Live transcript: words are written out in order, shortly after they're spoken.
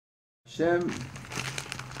Shem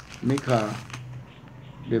Mikha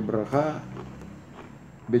Debracha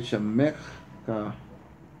Bitshamech Ka.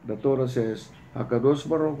 The Torah says, Hakadosh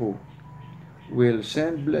Baruch Hu will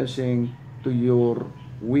send blessing to your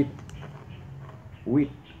wheat,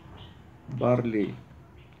 barley,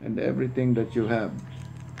 and everything that you have.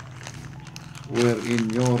 Where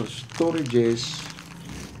in your storages,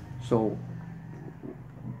 so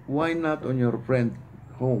why not on your friend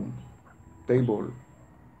home table?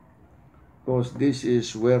 Because this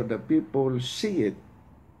is where the people see it.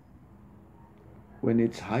 When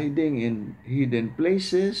it's hiding in hidden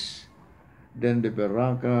places, then the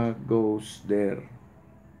baraka goes there.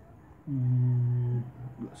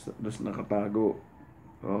 That's nakatago.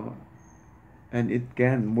 Oh. And it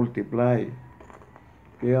can multiply.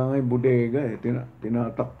 Kaya nga yung bodega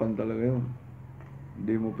tinatakpan talaga yun.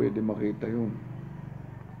 Hindi mo pwede makita yun.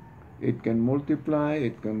 It can multiply,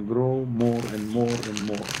 it can grow more and more and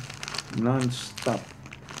more. Non-stop.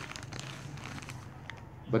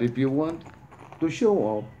 But if you want to show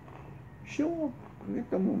off.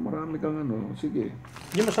 Kita mo, marami kang ano. Sige.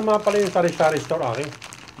 Hindi masama pala yung sari-sari store, Aki.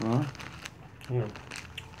 Ha? Oh.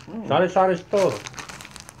 Sari-sari store.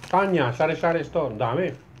 Tanya, sari-sari store.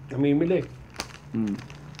 Dami. Namimili.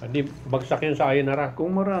 Hindi bagsak yun sa Ayanara.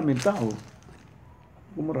 Kung maraming tao.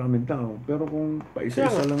 Pero kung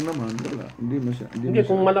paisa-isa lang naman, wala. Hindi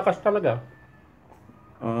kung malakas talaga.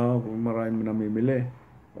 Kung marami namimili.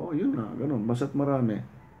 Yun na. Ganun. Basta't marami.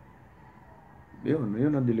 Yun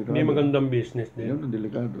ang delikado. Hindi magandang business din. Yun ang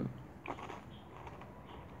delikado.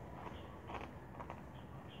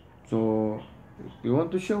 So, if you want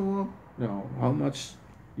to show up, how much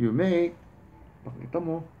you make, pakita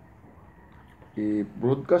mo.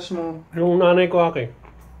 I-broadcast mo. Yung nanay ko, Aki.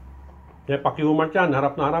 Pakiumart yan,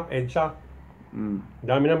 harap na harap, EDSA.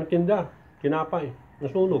 Dami namin tinda. Kinapay.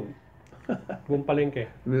 Nasunog. Kung palengke.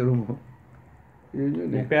 Meron mo.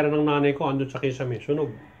 Yun Yung pera ng nanay ko, andun sa kisame. Sunog.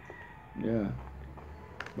 Yeah.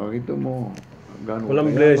 Bakit mo?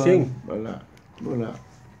 Walang blessing. Wala.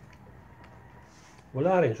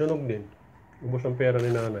 Wala rin, sunog din. Ubos ang pera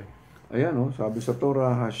ni nanay. Ayan sabi sa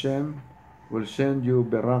Torah, Hashem will send you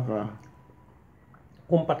beraka.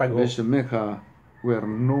 Kung patago. Besmecha, where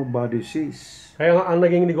nobody sees. Kaya nga, ang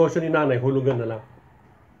naging negosyo ni nanay, hulugan na lang.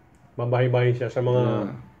 Babahay-bahay siya sa mga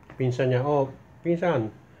pinsan niya. Pinsan,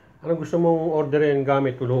 anong gusto mong orderin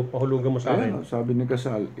gamit? Pahulugan mo sa akin. Sabi ni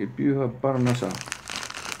Kasal, if you have parnasa,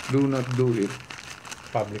 do not do it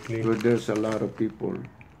publicly. where there's a lot of people.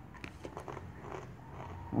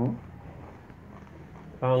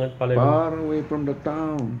 Pangit pala yun. Far away from the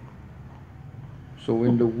town. So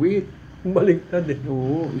when the wheat Baligtad is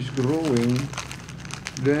growing,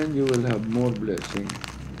 then you will have more blessing.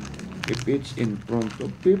 If it's in front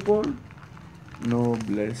of people, no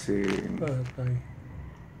blessing. Patay.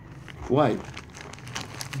 Why?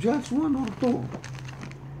 Just one or two.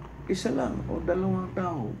 Isa lang o dalawang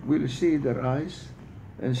tao will see their eyes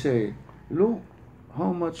and say, look,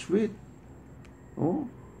 how much wheat.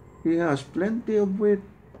 He has plenty of wheat.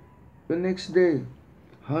 The next day,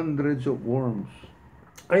 hundreds of worms.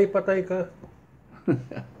 Ay, patay ka.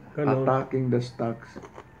 Attacking the stocks.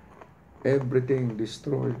 Everything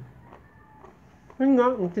destroyed. Yun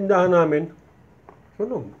nga, ang tindahan namin,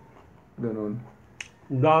 sunog. Ganon.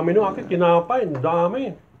 Dami no, Aki, tinapay,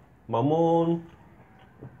 dami. Mamon,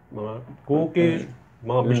 mga cookies,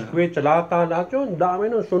 mga biskwit, salata, lahat yun.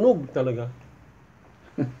 Dami nun, sunog talaga.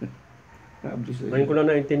 Ngayon ko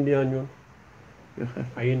lang naintindihan yun.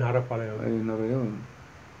 Ayun, harap pala yun. Ayun na rin.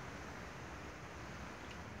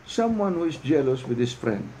 Someone who is jealous with his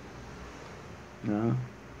friend.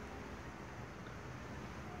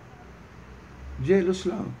 Jealous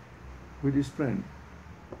lang with his friend.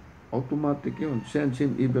 Automatic yun. Sends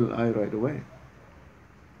him evil eye right away.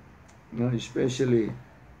 Especially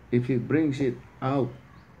if he brings it out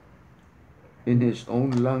in his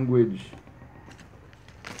own language.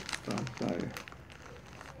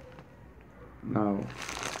 Now,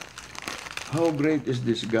 how great is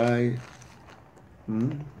this guy?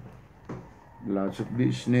 Lots of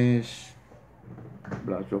business,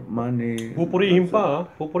 lots of money. Pupurihin pa,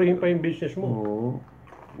 pupurihin pa yung business mo.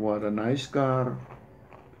 What a nice car.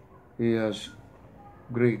 He has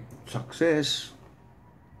great success.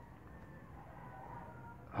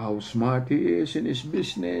 How smart he is in his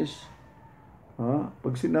business.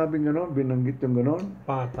 Pag sinabing gano'n, binanggit yung gano'n.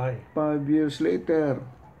 Patay. 5 years later,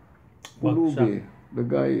 pulubi. The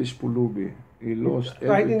guy is pulubi. He lost everything.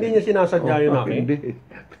 Kahit hindi niya sinasadya yun, Aki. Hindi.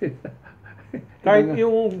 Kahit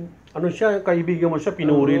yung, kaibigan mo siya,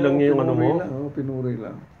 pinuri lang niya yung ano mo. Pinuri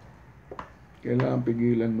lang. Kailangan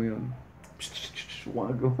pigilan mo yun.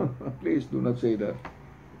 Wag. Please do not say that.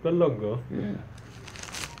 Talaga? Yeah.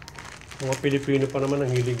 Mga Pilipino pa naman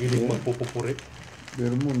ang hilig-hilig magpupupuri.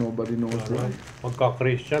 Pero mo, nobody knows why.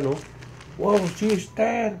 Pagka-Christian, no? Wow,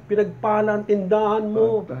 sister! Pinagpala ang tindahan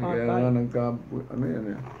mo! Kaya nga ano yan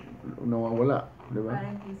eh, nawawala, di ba?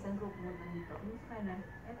 Parang kisan ko pumunta dito. Miss ka na,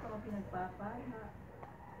 eto ang pinagpapala.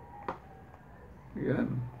 Yan.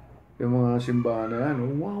 Yung mga simbahan na yan,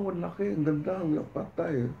 wow, ang laki, ang ganda, ang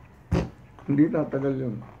patay. Hindi tatagal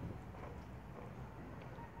yun.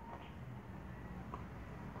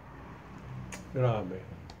 Grabe.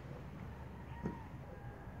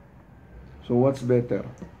 So what's better?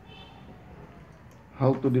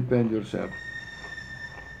 How to defend yourself?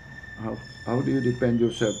 How do you defend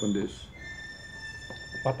yourself on this?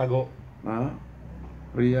 Patago.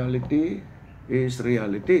 Reality is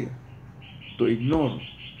reality. To ignore,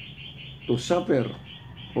 to suffer,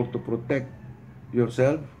 or to protect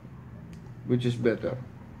yourself, which is better?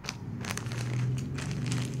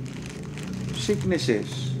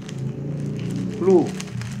 Sicknesses, flu,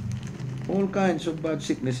 all kinds of bad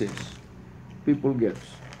sicknesses people gets.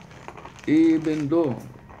 Even though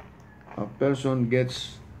a person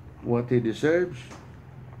gets what he deserves,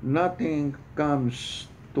 nothing comes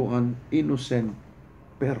to an innocent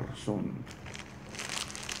person.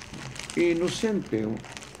 Innocente.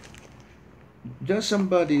 Just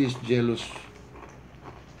somebody is jealous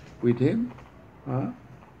with him,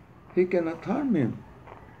 he cannot harm him.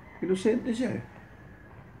 Innocente siya eh.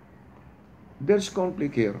 There's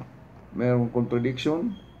conflict here. Mayroong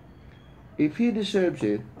contradiction. If he deserves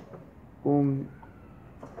it, kung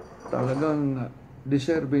talagang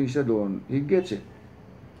deserving siya doon, he gets it.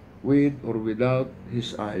 With or without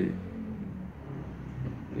his eye.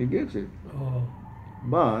 He gets it. Oh.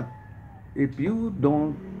 But, if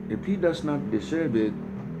he does not deserve it,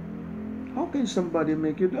 how can somebody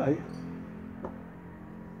make you die?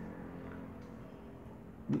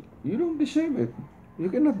 You don't deserve it. You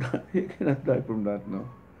cannot die. You cannot die from that, no?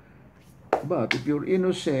 But if you're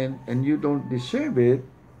innocent and you don't deserve it,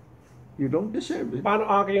 you don't deserve it. Paano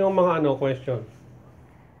aking yung mga question?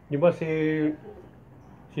 Di ba si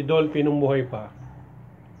Dolphy nung buhay pa,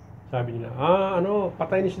 sabi nila,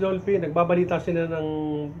 patay ni si Dolphy, nagbabalita sila ng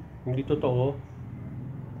hindi totoo.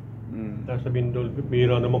 Tapos sabihin ni Dolphy,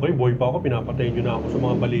 bira naman kayo, buhay pa ako, pinapatay nyo na ako sa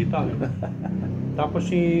mga balita. Tapos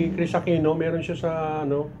si Chris Aquino, meron siya sa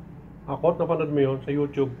akot, napanood mo yun sa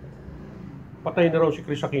YouTube. Patay na raw si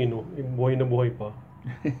Chris Aquino, buhay na buhay pa.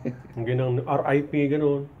 Ang ginang RIP,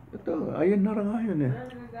 gano'n. Ito, ayun na nga yun eh.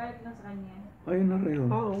 Wala nagagalit na sa kanya. Ayun na rin yun.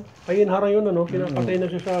 Oo. Ayun, hara yun, pinapatay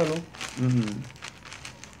na siya sa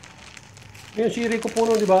Ngayon, si Rico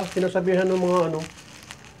Puno, di ba? Sinasabihan ng mga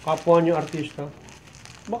kapwa niya artista.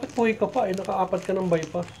 Bakit buhay ka pa? Nakaapat ka ng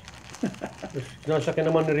bypass.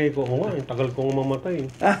 Sinasakin naman ni Rico, tagal kong mamatay.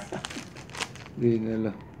 Hindi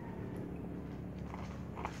nila.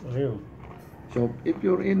 Ayun. So, if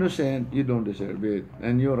you're innocent, you don't deserve it.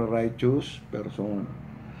 And you're a righteous person.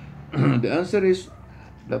 The answer is,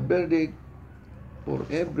 the verdict for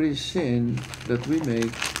every sin that we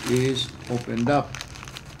make is opened up.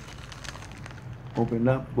 Opened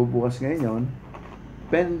up, bubukas ngayon,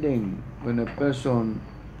 pending when a person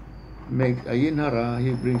make a yinhara,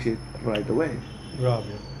 he brings it right away.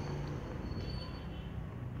 Grabe.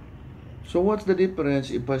 So what's the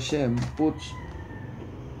difference if Hashem puts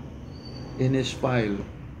in his file,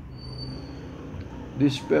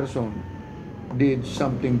 this person did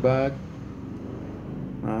something bad,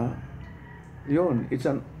 yun, it's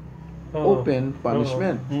an open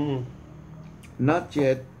punishment, not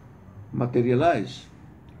yet materialized,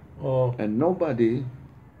 and nobody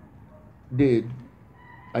did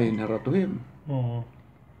ayinhara to him.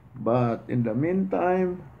 But in the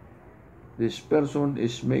meantime, this person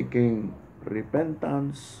is making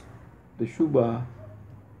repentance, teshuvah,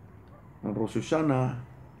 ang Rosh Hashanah,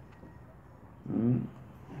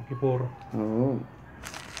 Kippur.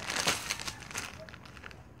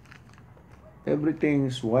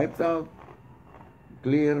 Everything's wiped out,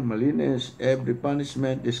 clear, malinis, every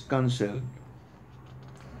punishment is cancelled.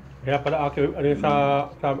 Kaya pala sa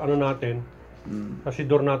natin, sa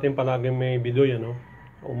sidor natin palagi may bidoy,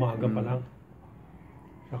 umaga pa lang.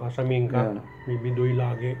 Saka sa Mingka, may bidoy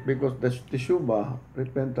lagi. Because the teshuvah,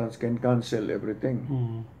 repentance can cancel everything.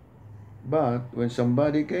 But when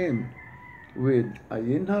somebody came with a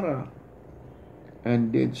yinhara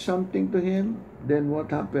and did something to him, then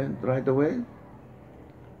what happened right away?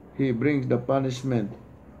 He brings the punishment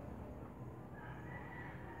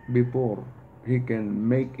before he can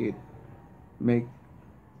make the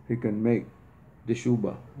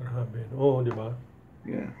teshuvah. Grabe. Di ba?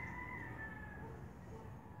 Yeah.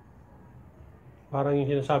 Parang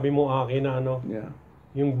yung sinasabi mo akin na Yeah.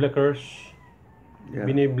 Yung black curse, Yeah.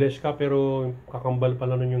 binibless ka pero kakambal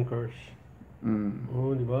pala nun yung curse. Mm.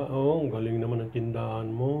 Di ba? Ang galing naman ng tindahan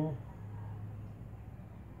mo.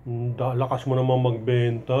 Lakas mo naman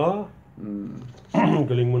magbenta.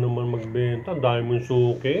 Galing mo naman magbenta. Ang dami mong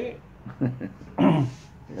suki.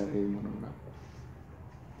 Yari mo na.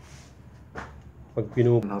 Pag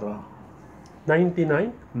pinup... Nara.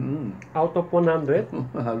 99? Out of 100?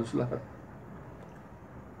 Halos lahat.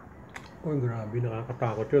 Uy, grabe.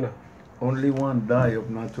 Nakakatakot yun ah. Only one die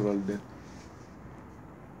of natural death.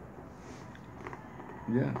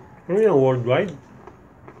 Yeah. Ano yan? Worldwide?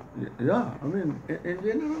 Yeah, I mean, in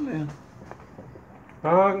general yan.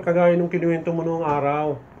 Kagaya nung kinuwento mo noong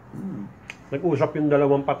araw. Nag-usap yung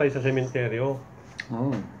dalawang patay sa sementeryo.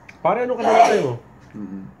 Oh. Pare, ano ka namatay mo?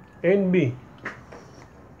 Mm. NB.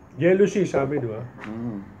 Jealousy, sabi, di ba?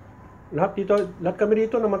 Lahat kami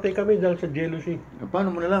dito, namatay kami dahil sa jealousy.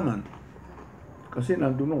 Paano mo nalaman? Kasi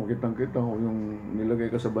nandun ako, kitang-kita ko yung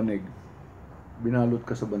nilagay ka sa banig. Binalot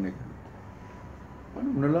ka sa banig.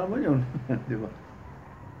 Paano mo nalaman yun? Di ba?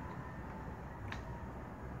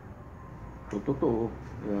 Totoo.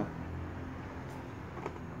 Yeah.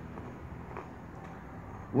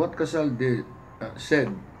 What Casal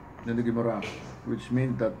said in the Gemara, which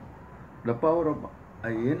means that the power of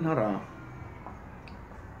Ayin Hara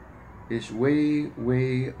is way,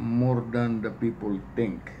 way more than the people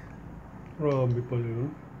think. Grabe pala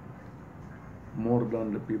yun. More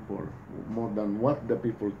than the people. More than what the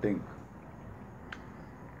people think.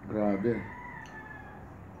 Grabe.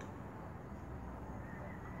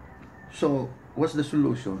 So, what's the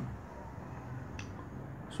solution?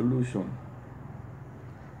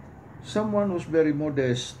 Someone who's very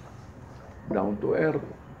modest, down to earth.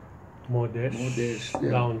 Modest,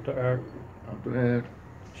 Yeah. down to earth, Down to earth.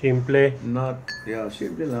 simple,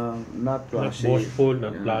 Simple lang. Not not flashy. boastful,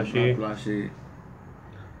 not flashy, Not flashy.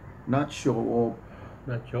 Not show off.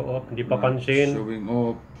 not show off, hindi pa Not pansin. showing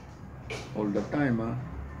off. All the time,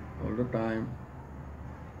 All the time.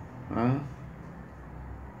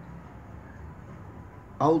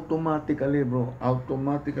 Automatically, bro.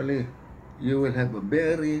 Automatically, you will have a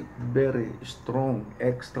very, very strong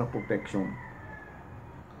extra protection.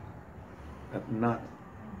 That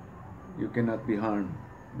you cannot be harmed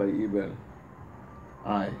by evil.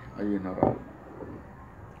 Ayun na raw.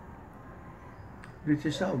 This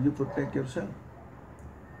is how you protect yourself.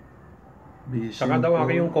 Be Saka daw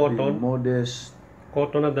ako yung cotton. be modest.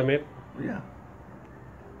 Cotton na damit. Yeah.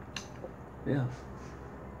 Yeah.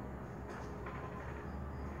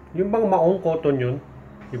 Yung bang maong cotton yun,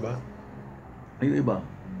 di ba? Yung iba.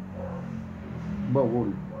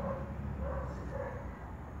 Wool.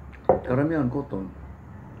 Karamihan cotton.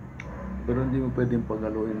 Pero hindi mo pwedeng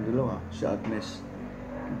paghaluin dalawa. Shortness.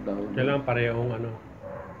 Kailangan parehong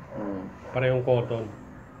parehong cotton.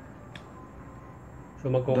 So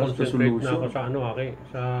magko-concentrate na ako sa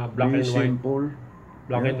sa black and white. Simple.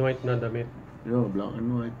 Black and white na damit. Black and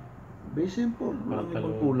white. Be simple. Walang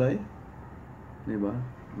Pantalo. ibang kulay. Diba?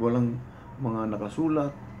 Walang mga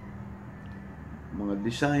nakasulat. Mga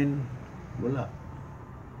design. Wala.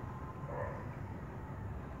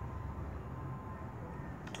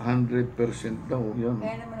 100% daw. Yan.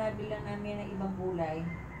 Kaya naman nabilang namin ng ibang kulay.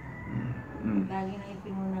 Lagi na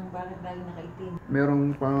ipinunang bakit lagi nakaitim. Merong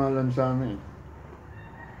pangalan sa amin.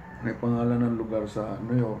 May pangalan ng lugar sa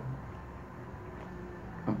New York.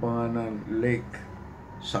 Ang pangalan Lake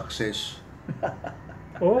Success.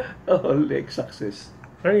 Oh, Lake Success.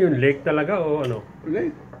 ano yun? Lake talaga o ano?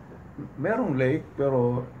 Lake. Merong lake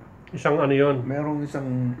pero Isang ano yun? merong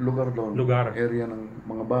isang lugar doon. Lugar. Area ng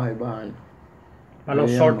mga bahay-bahay. Parang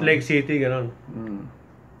Ayan, Salt no? Lake City, gano'n. Mm.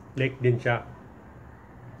 Lake din siya.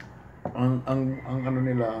 Ang ano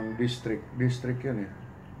nila, ang district yun eh.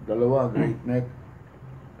 Dalawa, Great Neck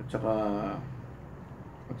at saka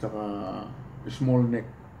Small Neck.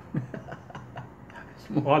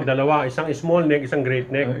 Dalawa. Isang small neck, isang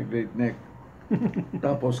great neck. Ay, Great Neck.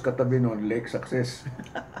 Tapos katabi nun, Lake Success.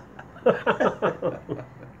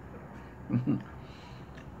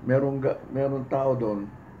 Merong tao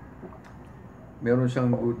doon. Meron siyang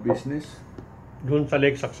good business. Doon sa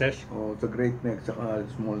Lake Success. O sa Great Neck, saka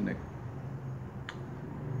Small Neck.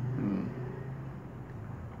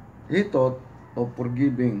 He thought of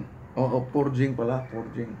forgiving, of forging pala,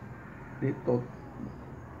 forging. He thought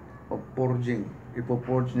of forging.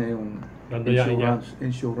 Ipo-forge niya yung Dandayain niya.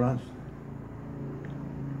 insurance.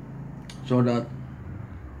 So that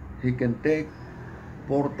he can take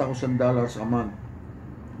 $4,000 a month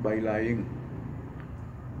by lying.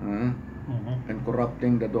 And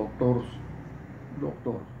corrupting the doctor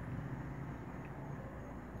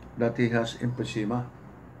that he has emphysema.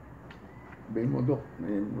 Sabihin mo, Dok,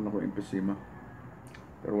 mayroon ako emphysema.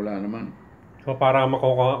 Pero wala naman. So, para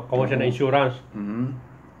makuha siya ng insurance. Mm-hmm.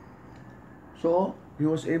 So, he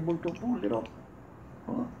was able to pull it off.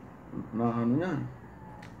 Oh, na ano yan.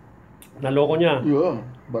 Naloko niya. Yeah.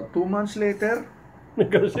 But 2 months later,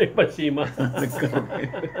 Nagkaroon sa empasima. nagkaroon.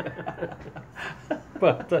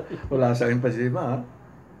 Patay. Wala sa emphysema, ha?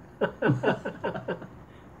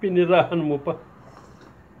 Pinirahan mo pa.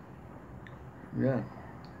 Yeah.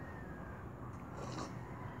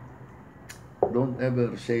 Don't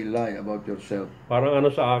ever say lie about yourself. Parang ano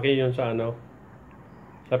sa akin yun sa ano.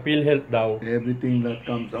 Sa PhilHealth daw. Everything that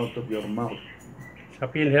comes out of your mouth. Sa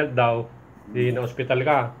PhilHealth daw, di na ospital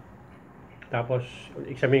ka. Tapos,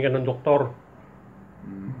 examine ka ng doktor.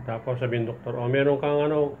 Tapos sabihin doktor, oh meron kang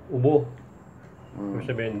ano, ubo.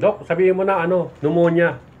 Sabihin, Dok, sabihin mo na ano,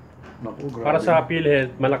 pneumonia. Naku, grabe. Para sa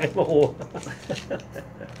PhilHealth, malaki mo.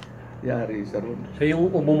 Yari sa ron. So yung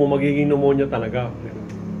ubo mo magiging pneumonia talaga.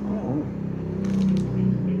 Oo.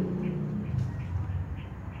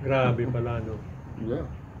 Grabe pala, no? Yeah.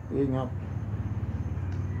 Ingat.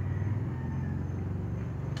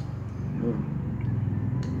 Yun.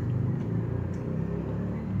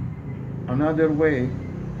 Another way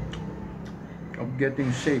of getting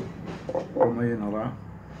safe from a hara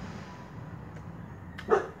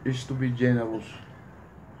is to be generous.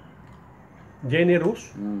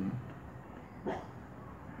 Generous?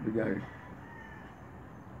 Bigay.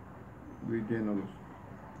 Be generous.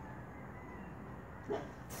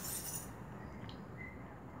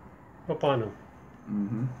 Paano?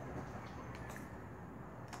 Mm-hmm.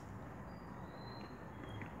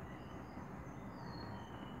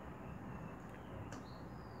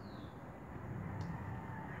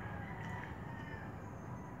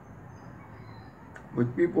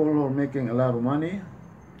 With people who are making a lot of money,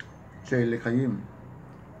 say lekayim,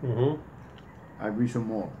 I wish you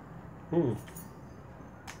more.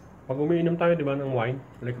 Pag umiinom tayo, di ba, ng wine,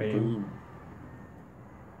 lekayim.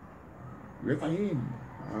 Lekayim.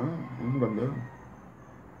 Ah, ang ganda.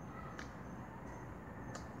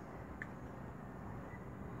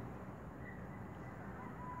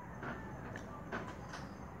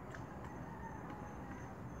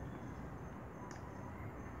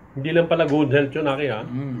 Hindi lang pala good health yun, Aki, ha?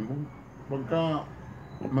 Pagka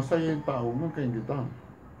masaya yung tao, huwag kayong kita.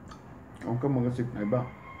 Huwag ka magasip na iba.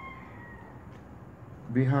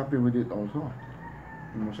 Be happy with it also.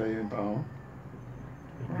 Masaya yung tao.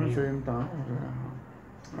 Masaya yung tao.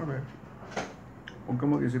 Okay. Huwag ka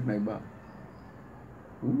mag-isip na iba.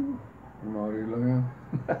 Kumari lang yan.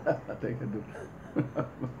 Teka doon.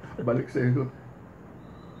 Balik sa iyo.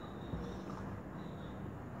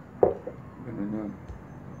 Ganun yan.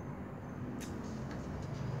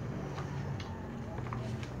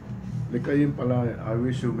 Likayin pala, I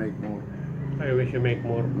wish you make more. I wish you make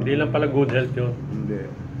more. Hindi lang pala good health yun. Hindi.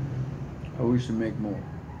 I wish you make more.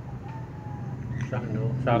 Sa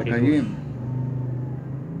ano? Sa akin. Likayin.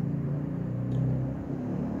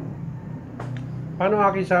 Paano,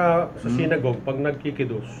 Aki, sa synagogue, pag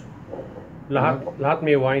nagkikidos, lahat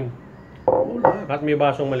may wine. Oo, lahat. Lahat may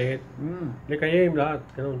basong maliit. Likayim, lahat.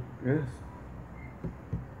 Ganun. Yes.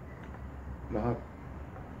 Lahat.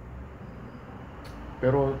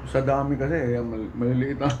 Pero sa dami kasi,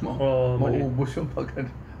 maliliit na maubos yung pag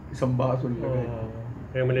isang baso nilagay.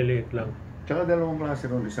 Kaya maliliit lang. Tsaka dalawang klase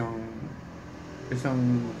ron, isang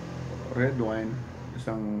red wine,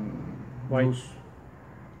 isang White. juice.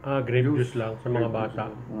 Grape juice lang sa mga bata.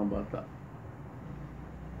 Mga bata.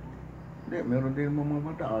 Hindi, meron din mga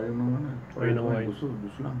bata. Ayaw naman na. Ayaw ng wine.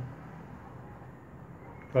 Juice lang.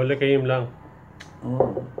 So, likayim lang.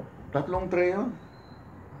 Oo. 3 tray yun.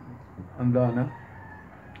 Handa na.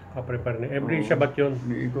 Prepare na. Every Shabbat yun.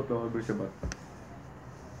 Niikot ako every Shabbat.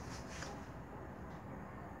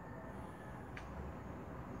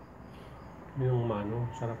 Yung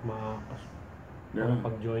mano, sarap maakas. Yeah.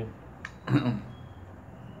 Pag-join.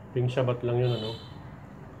 Ping Shabbat lang yun, ano?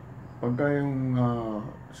 Pagka yung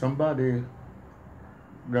somebody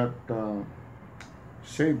got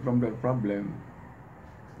saved from their problem,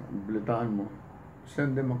 bilitaan mo,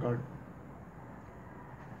 send them a card.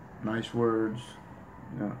 Nice words.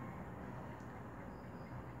 Yeah.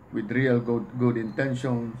 With real good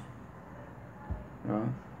intentions.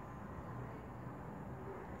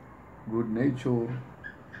 Good nature.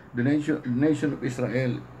 The nation of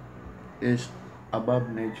Israel is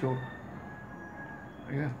above nature.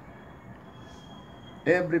 Yeah.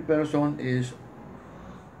 Every person is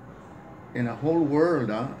in a whole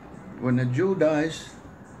world. When a Jew dies,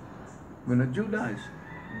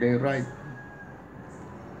 they write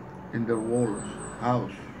in their walls,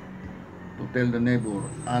 house, to tell the neighbor,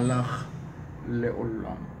 Allah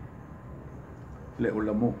le'olam.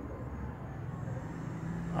 le'olamo.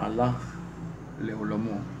 Allah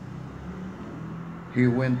le'olamo. He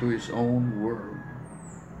went to his own world.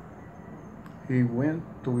 He went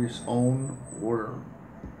to his own world.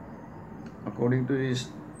 According to his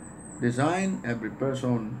design, every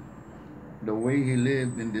person, the way he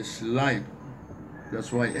lived in this life,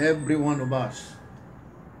 that's why every one of us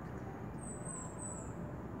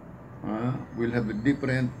will have a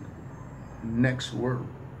different next world.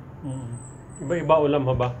 Iba-iba ulam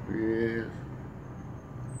ha ba? Yes.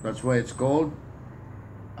 That's why it's called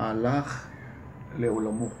Allah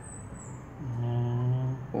le'olamo.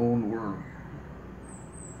 Own world.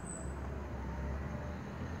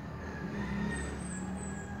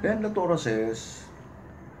 Then the Torah says,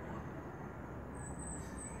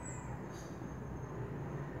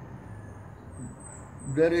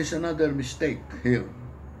 there is another mistake here.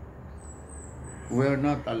 We are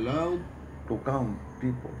not allowed to count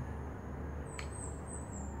people.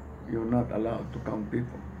 You're not allowed to count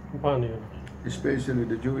people. Paano yun? Especially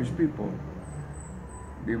the Jewish people.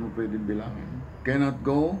 Di mo pwedeng bilangin. Cannot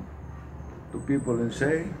go to people and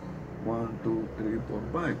say 1, 2, 3,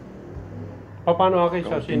 4, 5. Paano ako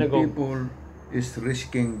sa Counting synagogue? people is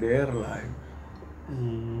risking their life.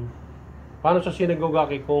 Paano sa synagogue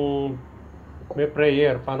aki kung may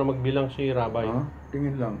prayer, paano magbilang si Rabbi?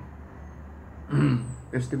 Tingin lang.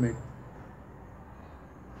 Estimate.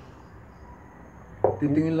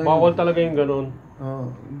 Titingin lang. Bawal talaga yung ganun.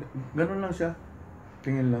 Ganun lang siya.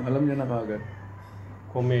 Tingin lang. Alam niya na kagad.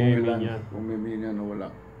 Kung may ilan, minyan. kung may minyan o wala.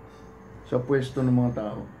 Sa pwesto ng mga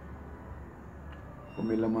tao. Kung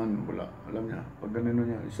may laman, wala. Alam niya. Pag ganun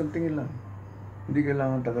niya, isang tingin lang. Hindi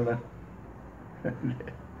kailangan tagalan.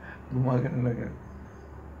 Gumagano lang yan.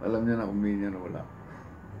 Alam niya na kung minyan o wala.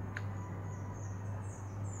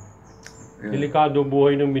 Yan. Delikado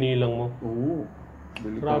buhay ng binilang mo. Oo.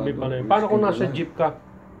 Delikado. Grabe pala yun. Paano kung nasa jeep ka?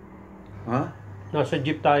 Ha? Nasa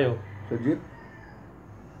jeep tayo. Sa jeep?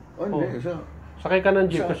 Oh, hindi. Sakay ka ng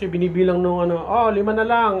jeep kasi binibilang nung 5 na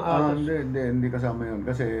lang. Hindi kasama yun.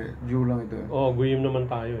 Kasi Jew lang ito. Guyim naman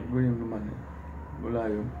tayo eh. Guyim naman eh. Wala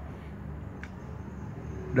yun.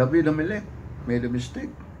 David Amelech made a mistake.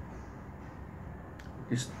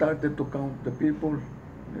 He started to count the people.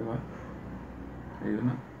 Di ba? Ayun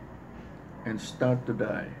na. And start to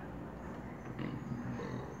die.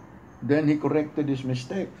 Then he corrected his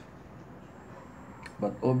mistake.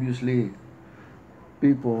 But obviously,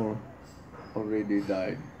 people already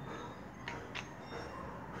died.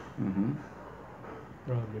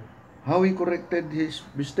 Grabe. How he corrected his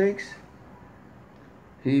mistakes?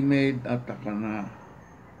 He made a takana.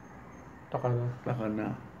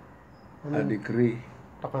 Takana. A decree.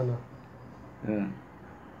 Takana. Yeah.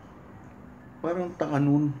 Parang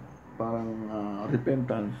takanun. Parang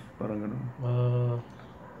repentance. Parang gano'n.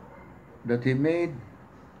 That he made,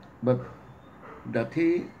 but that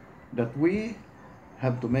we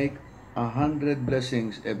have to make 100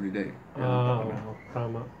 blessings every day.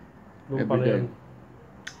 Tama. Doon Every pala day. yun.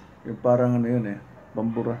 Yung parang ano yun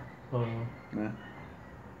bambura.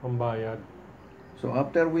 Pambayad. So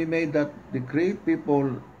after we made that decree,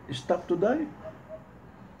 people stop to die.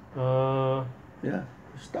 Yeah,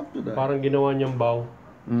 stop to die. Parang ginawa niyang vow.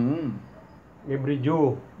 Mm-hmm. Every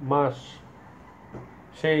Jew must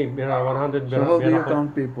say 100 So how do you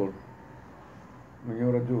count people? When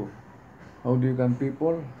you're a Jew, how do you count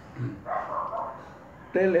people?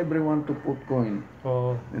 Tell everyone to put coin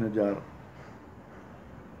in a jar.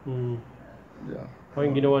 Jar.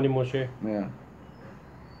 Yung ginawa ni Moshe. Yeah.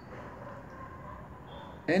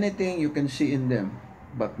 Anything you can see in them,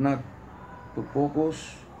 but not to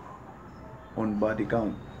focus on body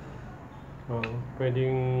count.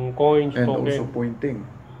 Pwedeng coins, And token. also pointing.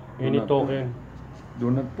 Any token.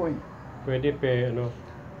 Do not point. Pwede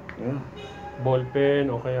Yeah. ball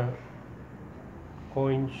pen o kaya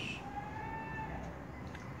coins.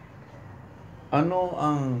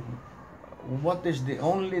 What is the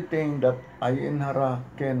only thing that ayin hara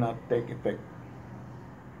cannot take effect?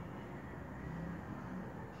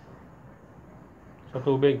 Sa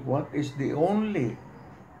tubig. What is the only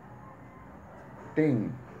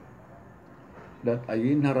thing that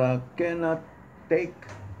ayin hara cannot take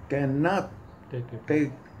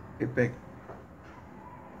effect?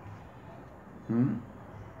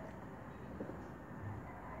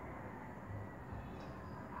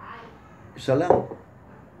 Isa lang.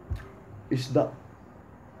 Isda.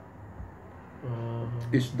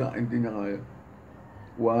 Isda, hindi niya kaya.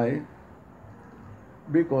 Why?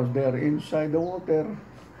 Because they're inside the water.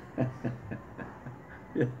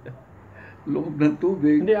 Loob ng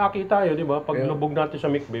tubig. Hindi, aki tayo, di ba? Pag lubog natin sa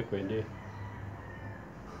mikbe, pwede.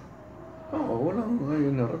 Walang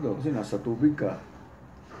ngayon na daw kasi nasa tubig ka.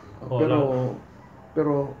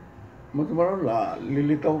 pero magkamaroon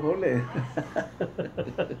lilitaw ka ulit.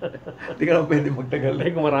 Hindi ka naman pwede magtagal.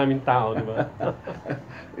 Hindi kung maraming tao, di ba?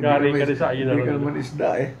 Gari ka rin sa ayun na Hindi ka naman isda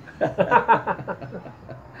eh.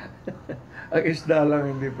 Ang isda lang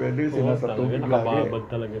hindi pwede. Sila sa tubig lagi. Nakababad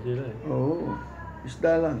talaga sila eh. Oo.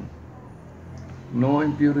 Isda lang. No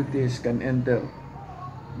impurities can enter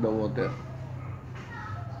the water.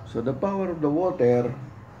 So the power of the water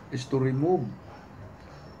is to remove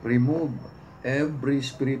every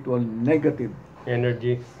spiritual negative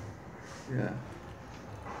Energy. yeah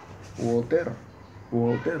water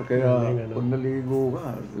kaya pag naligo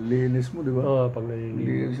ka linis mo, di ba? Oo, pag naliligo.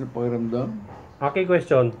 Linis na pakiramdam. Okay,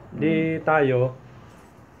 question. Di tayo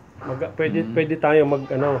pwede tayo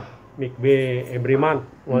mikbe every month,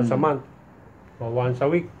 once a month o once a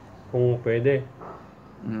week kung pwede.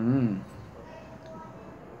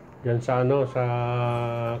 Yan sa sa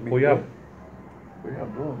Kuyab. Kuyab,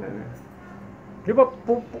 bro. Di ba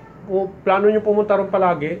plano nyo pumunta ron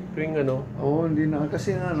palagi tuwing Oo, hindi na.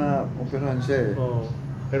 Kasi nga na-operahan siya eh. Oo.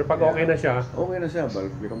 Pero pag okay na siya,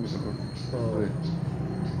 balik kami sa ron. Oo.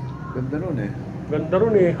 Ganda nun eh. Ganda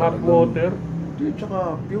ron eh, hot water. Hindi,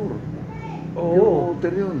 tsaka pure. Oo. Pure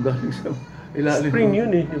water yun. Galing sa ilalim. Spring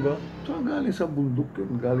yun eh, di ba? Tsaka galing sa bundok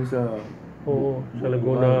yun. Galing sa sa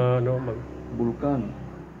Laguna, bulkan.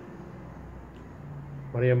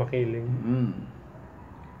 Maria Makiling.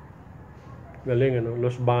 Galing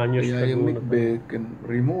Los Baños. Kaya yung mikbe can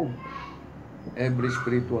remove every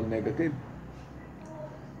spiritual negative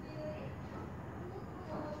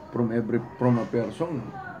from a person.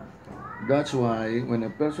 That's why when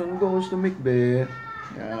a person goes to mikbe,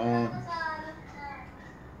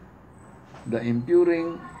 the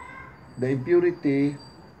impurity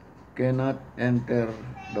cannot enter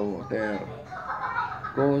the water.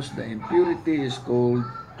 Because the impurity is called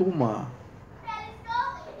tuma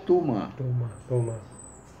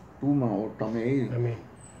or tamei.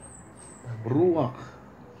 Ruach,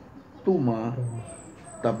 tuma,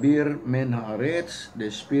 tabir men haaretz,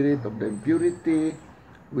 the spirit of the impurity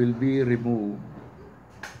will be removed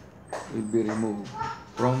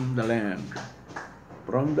from the land.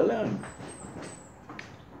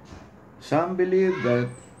 Some believe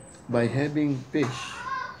that by having fish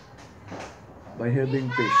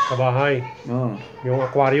Sa bahay. Yung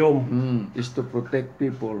aquarium. Is to protect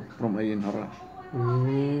people from ayin hara.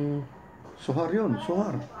 Suhar yun,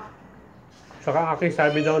 suhar. Saka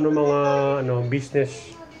sabi daw ng mga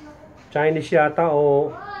business, Chinese yata o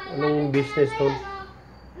anong business to,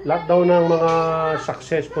 lahat daw ng mga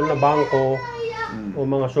successful na bangko o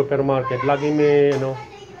mga supermarket, lagi may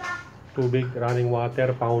tubig, running water,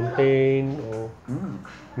 fountain o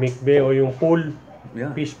mikbe o yung pool,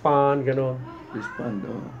 fish pond, gano'n. Fish pond,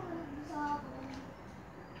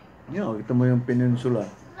 kita mo yung peninsula.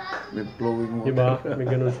 May flowing water. Diba? May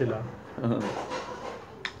gano'n sila.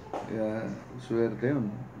 Kaya, swerte yun.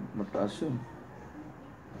 Mataas yun.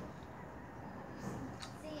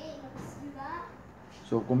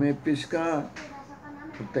 So, kung may fish ka,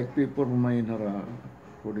 protect people from Mainhara,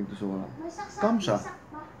 according to Suha. Kamsa.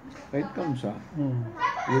 Kahit kamsa.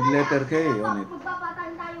 With letter K on it.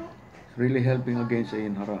 It's really helping against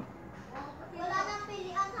Ainhara.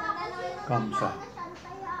 Kamsa.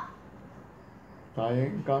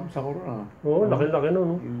 Tayong kamsa ko rin Oo, laki-laki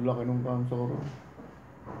nun. Laki nung kamsa ko rin.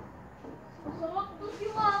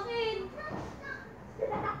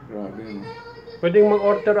 Grabe yun. Pwedeng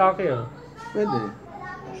mag-order Pwede.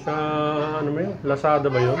 Sa Lazada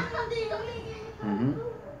ba yun?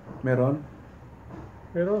 Meron?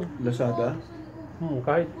 Meron. Lazada?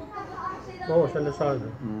 Kahit. Oo, sa Lazada.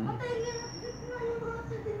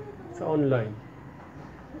 Sa online.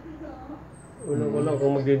 Wala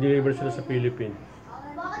kung magde-deliver sila sa Philippines.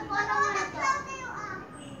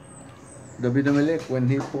 David Amalek, when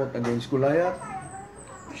he fought against Goliath,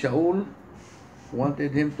 Shaul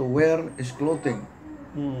wanted him to wear his clothing.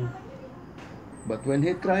 But when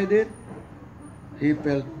he tried it, he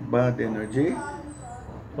felt bad energy.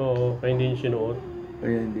 Oo, kaya hindi sinuot.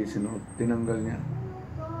 Kaya hindi sinuot. Tinanggal niya.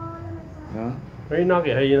 Ayun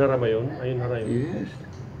na ba yun? Yes.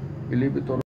 Believe it or